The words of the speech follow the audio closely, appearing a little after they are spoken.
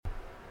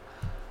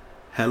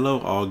Hello,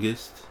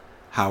 August.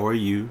 How are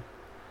you?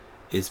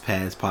 It's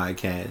Past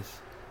Podcast.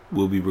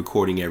 We'll be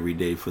recording every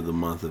day for the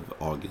month of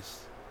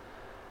August.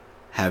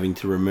 Having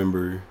to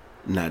remember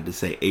not to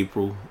say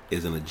April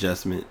is an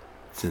adjustment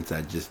since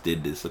I just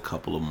did this a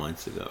couple of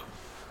months ago.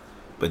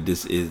 But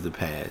this is the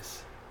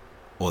Pass,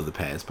 or the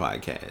Past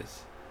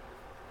Podcast.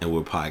 And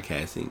we're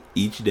podcasting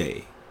each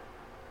day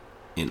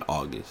in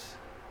August.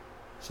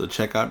 So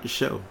check out the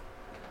show.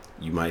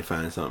 You might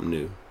find something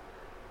new.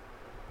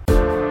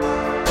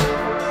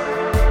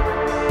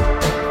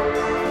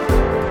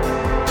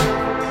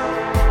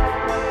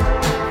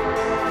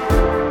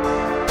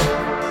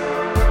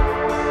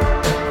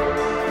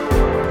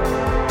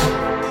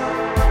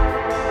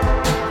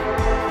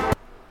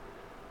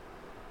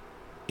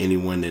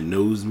 Anyone that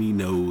knows me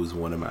knows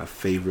one of my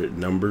favorite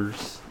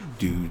numbers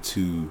due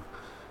to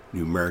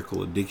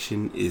numerical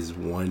addiction is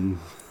 1.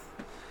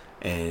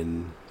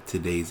 And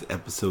today's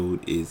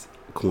episode is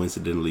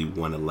coincidentally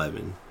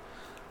 111.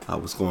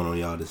 What's going on,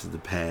 y'all? This is the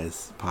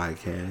Pass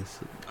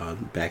Podcast.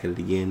 Back at it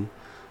again.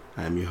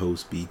 I'm your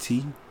host,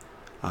 BT.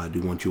 I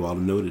do want you all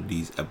to know that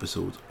these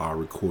episodes are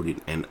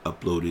recorded and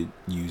uploaded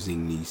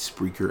using the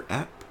Spreaker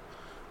app.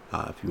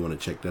 If you want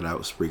to check that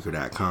out,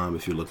 Spreaker.com.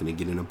 If you're looking to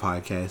get into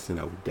podcasting,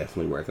 I would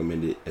definitely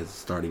recommend it as a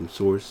starting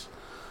source.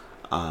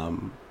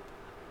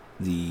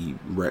 The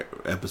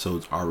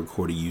episodes are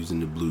recorded using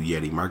the Blue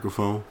Yeti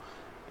microphone,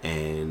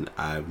 and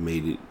I've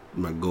made it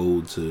my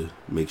goal to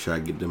make sure I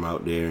get them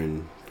out there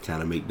and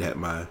kind of make that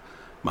my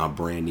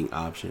branding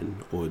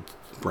option or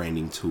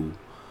branding tool.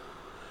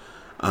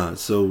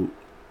 So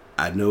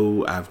I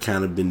know I've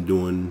kind of been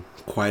doing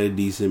quite a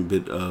decent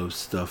bit of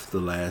stuff the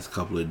last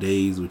couple of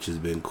days, which has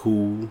been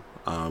cool.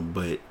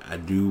 But I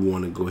do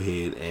want to go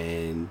ahead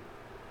and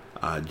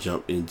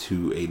jump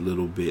into a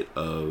little bit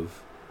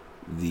of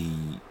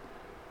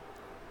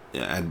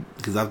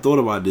because I've thought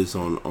about this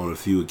on a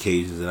few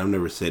occasions, and I've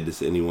never said this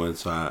to anyone,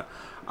 so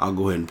I'll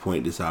go ahead and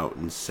point this out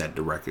and set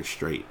the record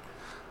straight.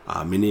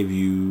 Many of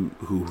you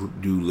who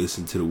do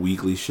listen to the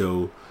weekly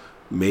show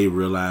may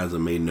realize or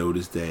may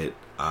notice that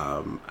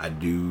I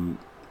do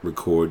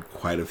record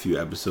quite a few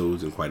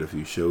episodes and quite a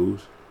few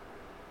shows.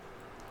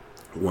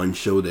 One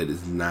show that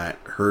is not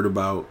heard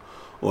about,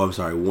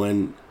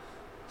 one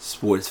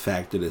sports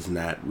factor that's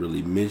not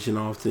really mentioned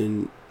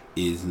often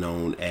is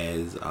known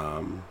as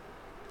I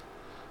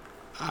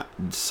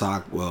do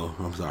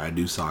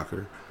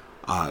soccer,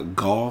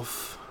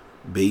 golf,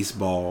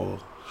 baseball,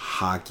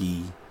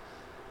 hockey.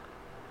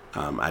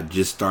 I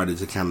just started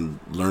to kind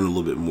of learn a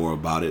little bit more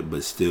about it,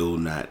 but still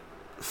not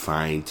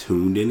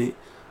fine-tuned in it.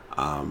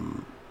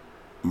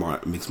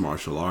 Mixed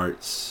martial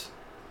arts,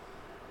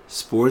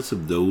 sports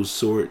of those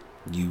sort,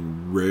 you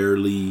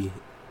rarely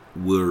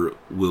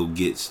will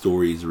get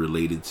stories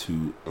related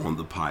to on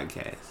the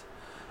podcast.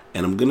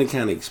 And I'm going to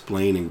kind of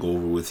explain and go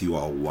over with you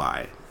all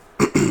why.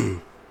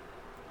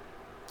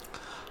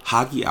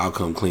 Hockey, I'll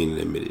come clean and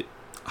admit it.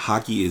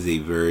 Hockey is a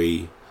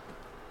very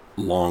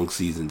long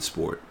season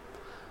sport.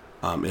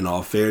 In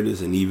all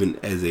fairness, and even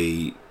as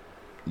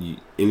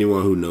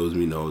anyone who knows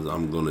me knows,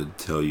 I'm going to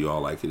tell you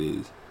all like it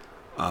is.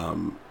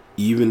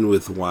 Even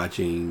with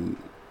watching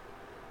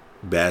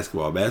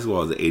basketball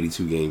is an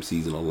 82 game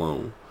season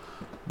alone,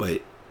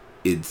 but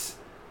it's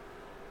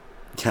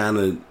kind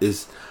of,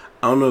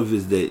 I don't know if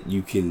it's that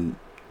you can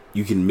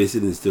miss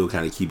it and still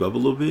kind of keep up a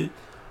little bit.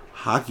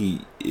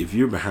 Hockey, if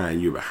you're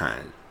behind, you're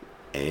behind,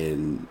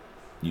 and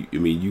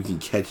you can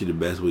catch it the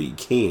best way you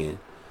can,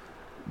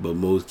 but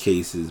most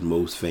cases,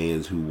 most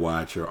fans who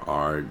watch or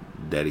are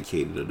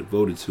dedicated or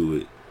devoted to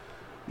it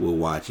will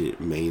watch it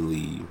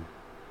mainly.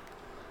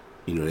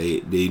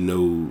 They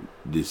know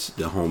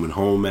the home and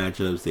home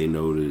matchups. They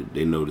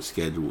know the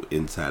schedule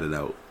inside and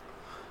out,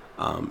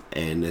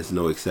 and there's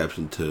no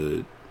exception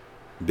to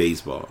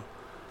baseball.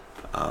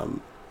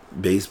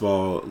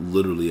 Baseball,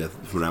 literally,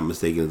 if I'm not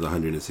mistaken, is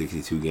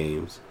 162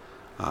 games.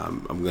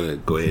 I'm gonna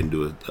go ahead and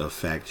do a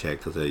fact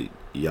check because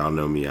y'all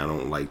know me. I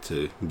don't like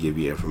to give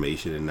you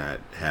information and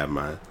not have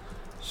my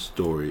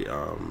story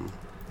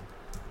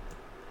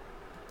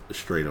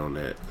straight on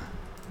that.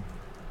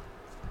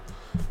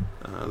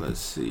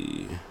 Let's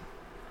see.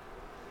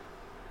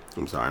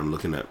 I'm sorry, I'm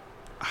looking at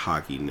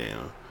hockey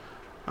now.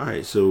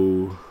 Alright,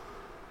 so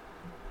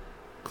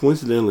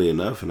coincidentally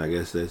enough, and I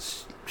guess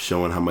that's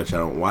showing how much I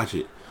don't watch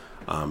it,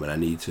 and I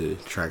need to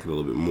track it a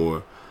little bit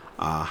more.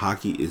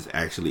 Hockey is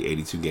actually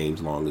 82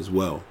 games long as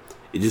well.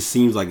 It just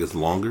seems like it's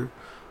longer.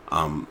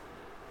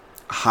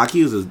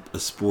 Hockey is a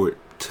sport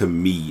to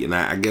me, and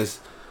I guess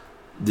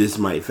this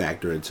might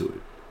factor into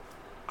it.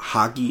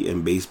 Hockey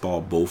and baseball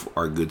both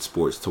are good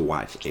sports to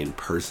watch in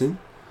person.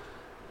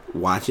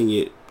 Watching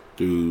it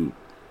through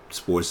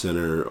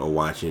SportsCenter or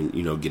watching,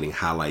 getting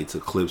highlights or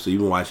clips, or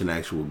even watching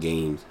actual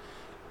games,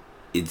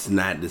 it's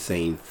not the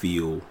same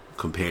feel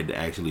compared to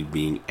actually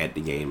being at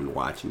the game and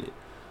watching it.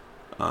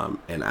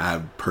 And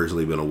I've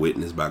personally been a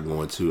witness by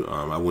going to,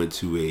 I went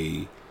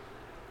to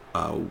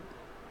I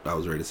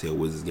was ready to say a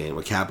Wizards game,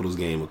 a Capitals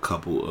game a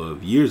couple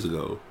of years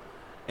ago,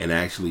 and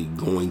actually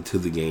going to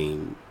the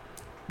game,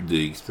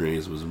 the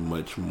experience was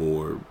much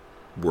more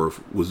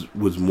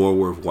was more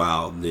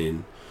worthwhile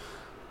than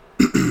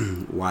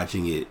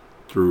watching it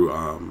through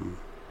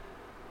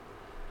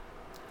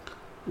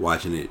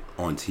watching it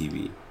on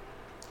TV.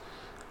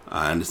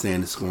 I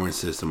understand the scoring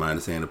system. I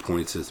understand the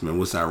point system. And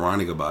what's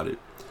ironic about it,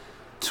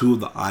 two of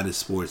the oddest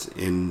sports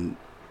in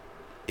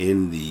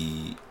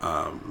the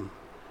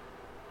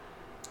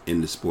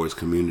sports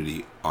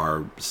community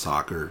are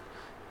soccer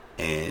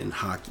and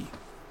hockey.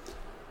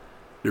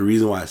 The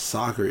reason why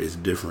soccer is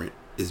different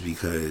is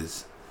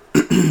because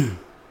I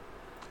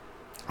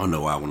don't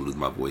know why I want to lose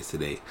my voice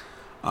today.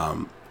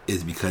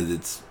 Is because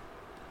it's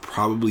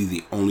probably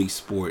the only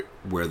sport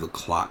where the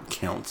clock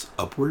counts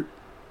upward.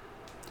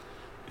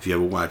 If you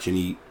ever watch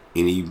any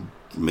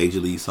Major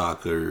League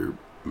Soccer,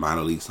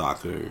 minor league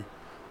soccer,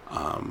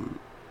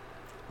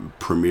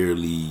 Premier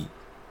League,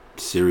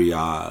 Serie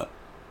A,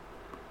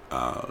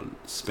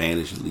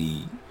 Spanish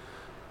league,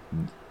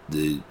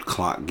 the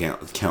clock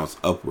counts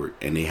upward,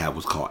 and they have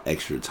what's called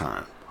extra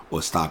time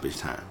or stoppage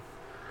time.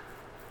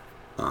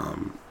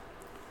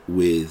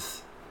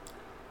 With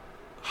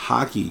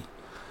hockey,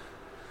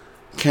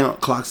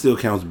 clock still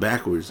counts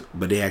backwards,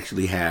 but they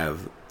actually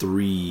have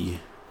 3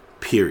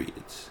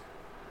 periods.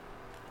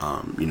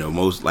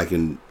 Most like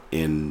in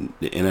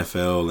the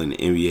NFL and the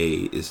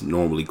NBA, it's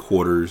normally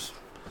quarters.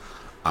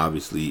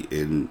 Obviously,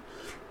 in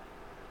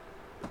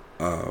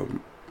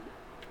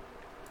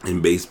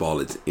baseball,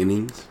 it's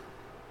innings.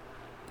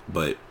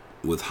 But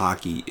with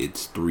hockey,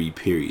 it's 3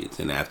 periods,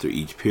 and after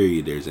each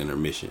period, there's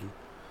intermission.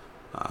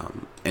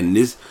 And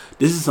this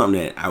is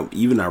something that I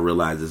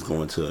realize is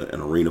going to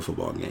an arena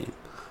football game.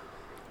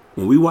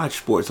 When we watch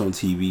sports on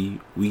TV,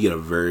 we get a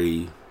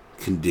very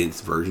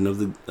condensed version of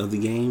the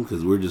game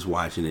because we're just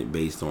watching it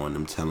based on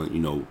them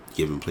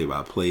giving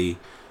play-by-play,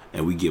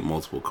 and we get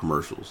multiple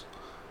commercials.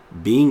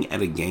 Being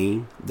at a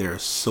game, there are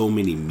so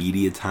many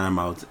media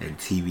timeouts and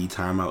TV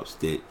timeouts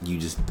that you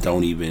just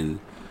don't even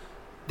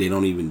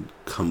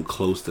come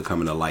close to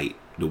coming to light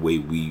the way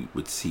we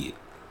would see it.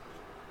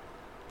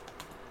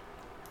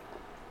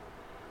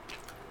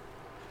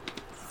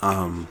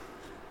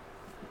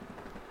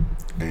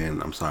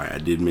 And I'm sorry, I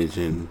did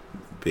mention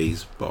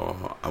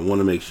baseball. I want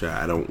to make sure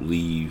I don't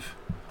leave.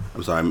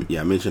 I'm sorry.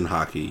 I mentioned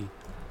hockey.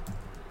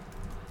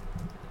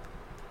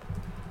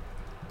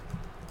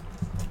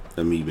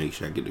 Let me make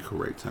sure I get the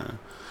correct time.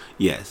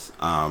 Yes.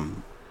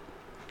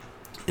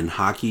 In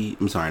hockey,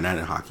 I'm sorry, not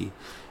in hockey.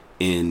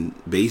 In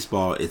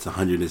baseball, it's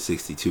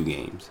 162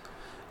 games.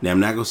 Now, I'm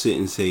not going to sit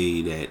and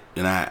say that,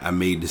 and I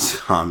made this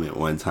comment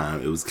one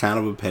time. It was kind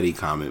of a petty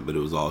comment, but it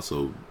was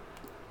also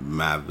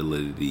my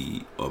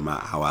validity or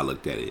how I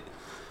looked at it.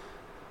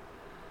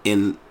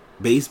 In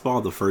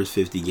baseball, the first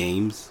 50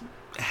 games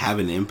have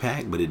an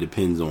impact, but it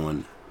depends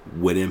on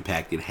what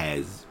impact it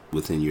has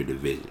within your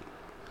division.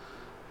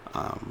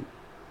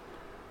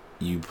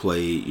 You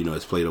play,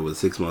 it's played over a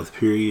 6-month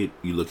period.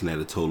 You're looking at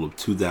a total of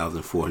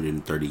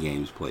 2,430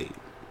 games played.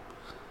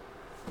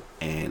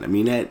 And I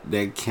mean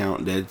that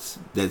count.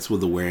 That's where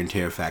the wear and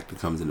tear factor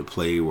comes into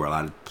play. Where a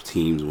lot of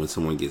teams, when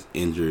someone gets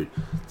injured,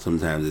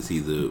 sometimes it's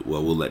either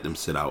we'll let them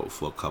sit out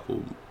for a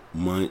couple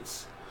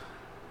months,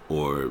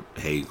 or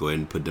hey, go ahead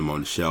and put them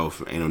on the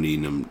shelf. Ain't no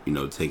need them,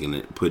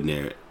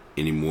 putting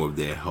any more of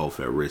their health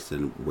at risk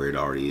than where it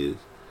already is.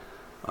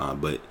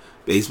 But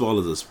baseball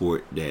is a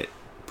sport that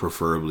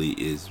preferably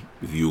is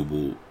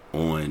viewable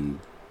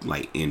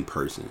in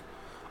person.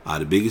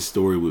 The biggest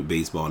story with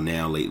baseball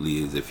now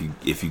lately is if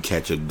you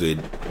catch a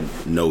good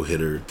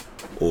no-hitter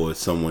or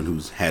someone who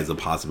has a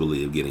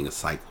possibility of getting a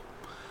cycle.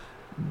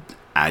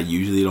 I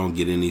usually don't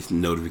get any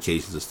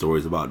notifications or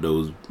stories about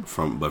those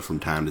but from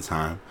time to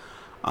time.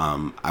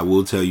 I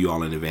will tell you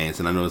all in advance,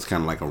 and I know it's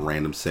kind of like a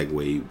random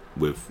segue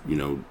with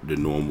the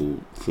normal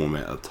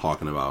format of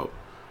talking about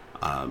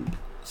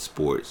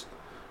sports,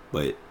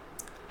 but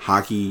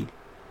hockey.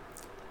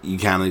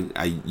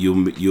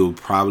 You'll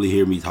probably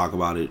hear me talk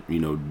about it,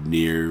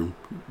 near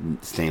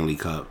Stanley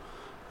Cup.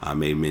 I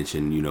may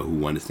mention, who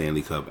won the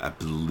Stanley Cup. I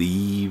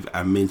believe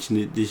I mentioned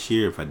it this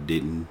year. If I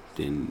didn't,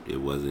 then it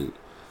wasn't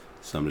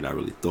something that I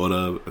really thought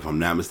of. If I'm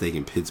not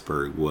mistaken,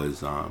 Pittsburgh was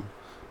the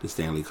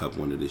Stanley Cup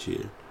winner this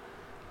year.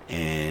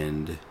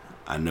 And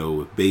I know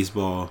with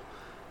baseball,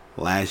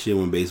 last year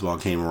when baseball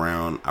came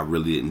around, I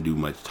really didn't do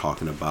much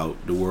talking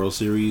about the World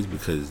Series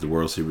because the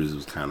World Series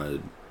was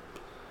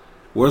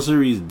World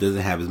Series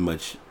doesn't have as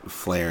much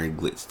flair and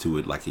glitz to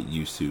it like it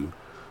used to,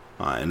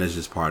 and that's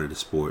just part of the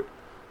sport.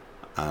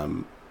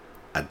 I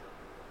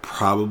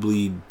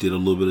probably did a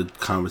little bit of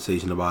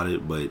conversation about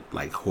it, but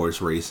like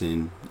horse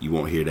racing, you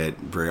won't hear that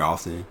very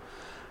often.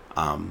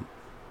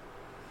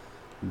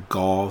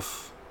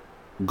 Golf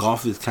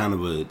is kind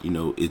of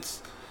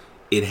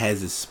it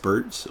has its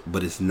spurts,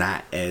 but it's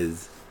not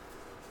as,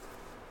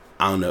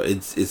 I don't know,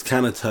 it's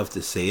kind of tough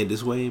to say it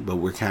this way, but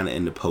we're kind of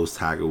in the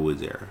post-Tiger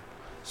Woods era.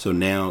 So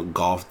now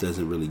golf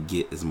doesn't really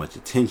get as much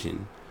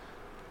attention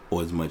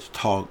or as much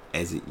talk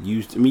as it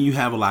used to. I mean, you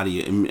have a lot of,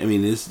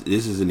 this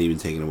isn't even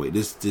taken away.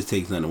 This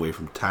takes nothing away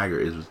from Tiger.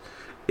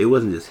 It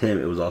wasn't just him.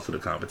 It was also the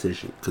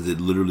competition, because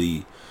it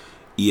literally,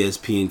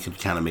 ESPN could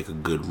kind of make a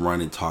good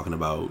run in talking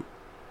about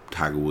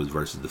Tiger Woods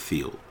versus the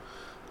field.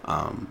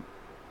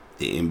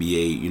 The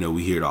NBA,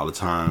 we hear it all the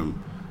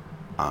time.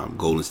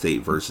 Golden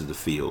State versus the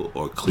field,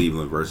 or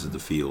Cleveland versus the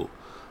field.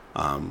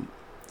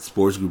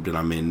 Sports group that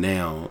I'm in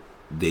now,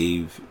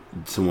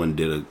 someone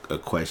did a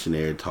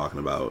questionnaire talking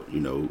about,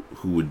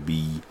 who would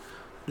be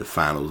the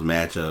finals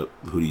matchup,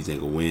 who do you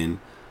think will win?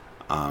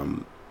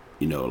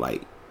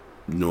 Like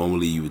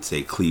normally you would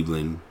say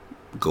Cleveland,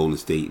 Golden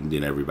State, and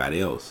then everybody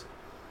else.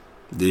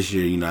 This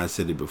year, I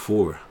said it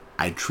before,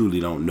 I truly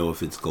don't know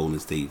if it's Golden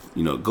State.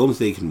 Golden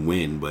State can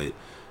win, but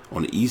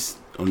on the East,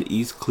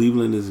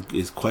 Cleveland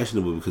is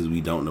questionable because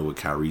we don't know what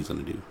Kyrie's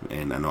going to do.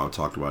 And I know I've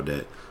talked about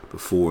that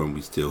before, and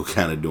we still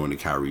kind of doing the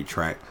Kyrie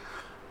track.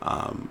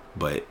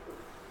 But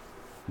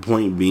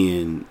point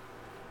being,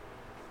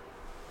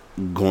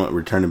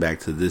 returning back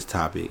to this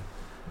topic,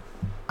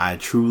 I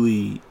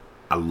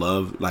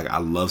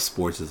love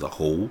sports as a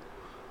whole.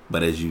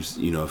 But as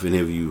if any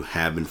of you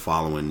have been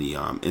following the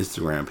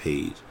Instagram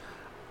page,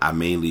 I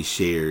mainly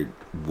shared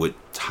what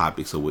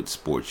topics or what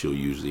sports you'll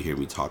usually hear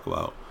me talk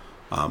about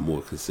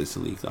more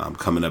consistently.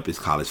 Coming up is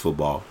college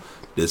football.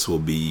 This will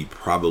be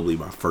probably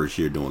my first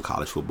year doing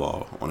college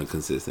football on a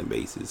consistent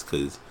basis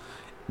because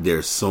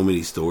there's so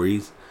many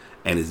stories,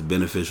 and it's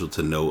beneficial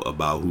to know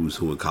about who's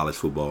who in college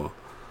football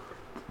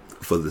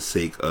for the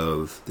sake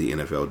of the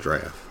NFL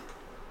draft.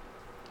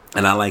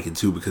 And I like it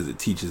too because it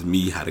teaches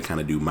me how to kind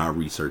of do my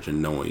research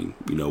and knowing,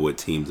 what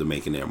teams are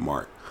making their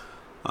mark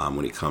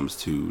when it comes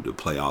to the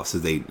playoffs.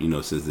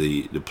 Since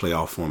the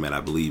playoff format,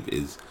 I believe,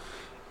 is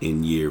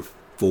in year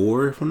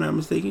 4, if I'm not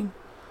mistaken.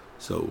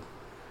 So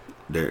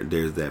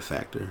there's that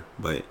factor.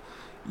 But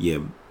yeah,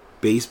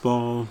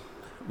 baseball,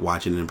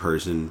 watching in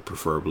person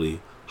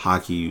preferably.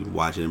 Hockey,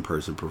 watching in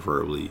person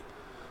preferably.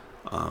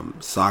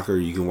 Soccer,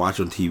 you can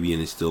watch on TV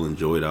and still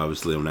enjoy it.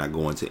 Obviously, I'm not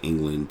going to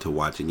England to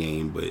watch a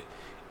game, but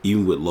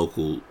even with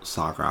local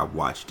soccer, I've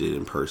watched it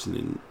in person,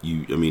 and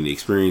the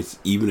experience,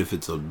 even if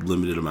it's a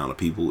limited amount of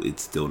people,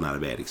 it's still not a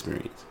bad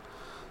experience.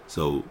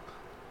 So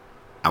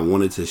I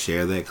wanted to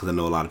share that because I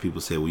know a lot of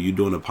people say, well, you're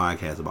doing a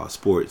podcast about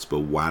sports, but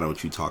why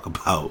don't you talk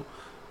about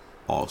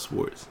all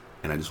sports?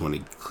 And I just want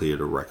to clear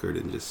the record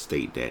and just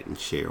state that and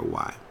share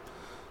why.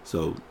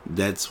 So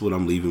that's what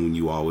I'm leaving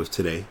you all with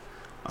today.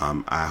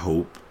 I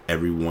hope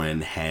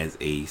everyone has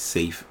a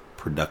safe,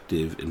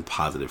 productive, and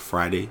positive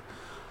Friday.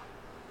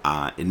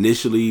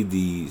 Initially,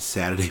 the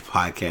Saturday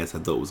podcast I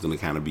thought was going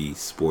to kind of be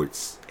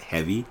sports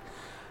heavy.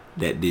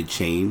 That did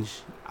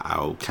change.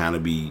 I'll kind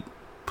of be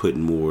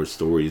putting more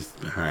stories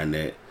behind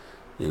that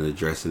and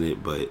addressing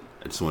it, but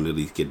I just wanted to at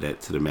least get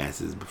that to the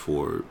masses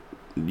before.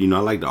 I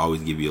like to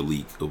always give you a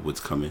leak of what's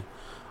coming,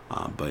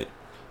 but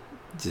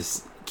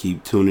just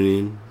keep tuning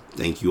in.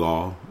 Thank you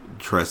all.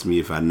 Trust me,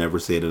 if I never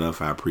say it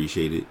enough, I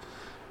appreciate it.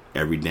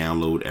 Every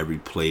download, every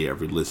play,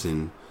 every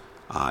listen.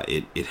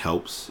 It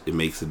helps. It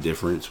makes a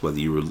difference whether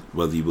you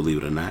believe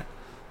it or not.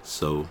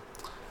 So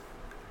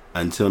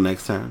until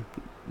next time,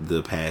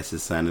 thePASS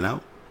is signing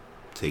out.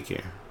 Take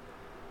care.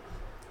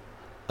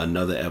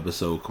 Another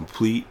episode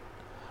complete.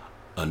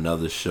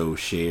 Another show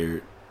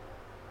shared.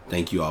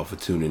 Thank you all for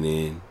tuning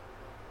in.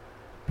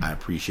 I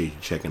appreciate you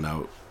checking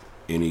out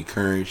any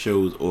current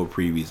shows or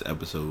previous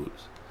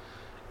episodes.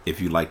 If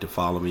you'd like to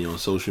follow me on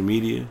social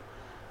media,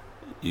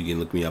 you can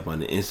look me up on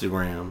the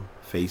Instagram,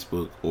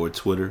 Facebook, or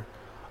Twitter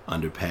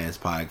under thePASS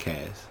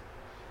Podcast.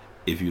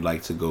 If you'd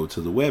like to go to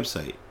the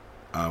website,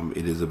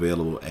 it is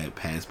available at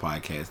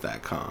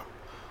passpodcast.com,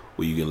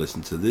 where you can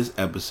listen to this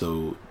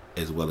episode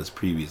as well as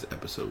previous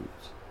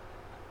episodes.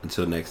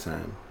 Until next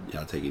time,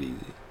 y'all take it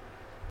easy.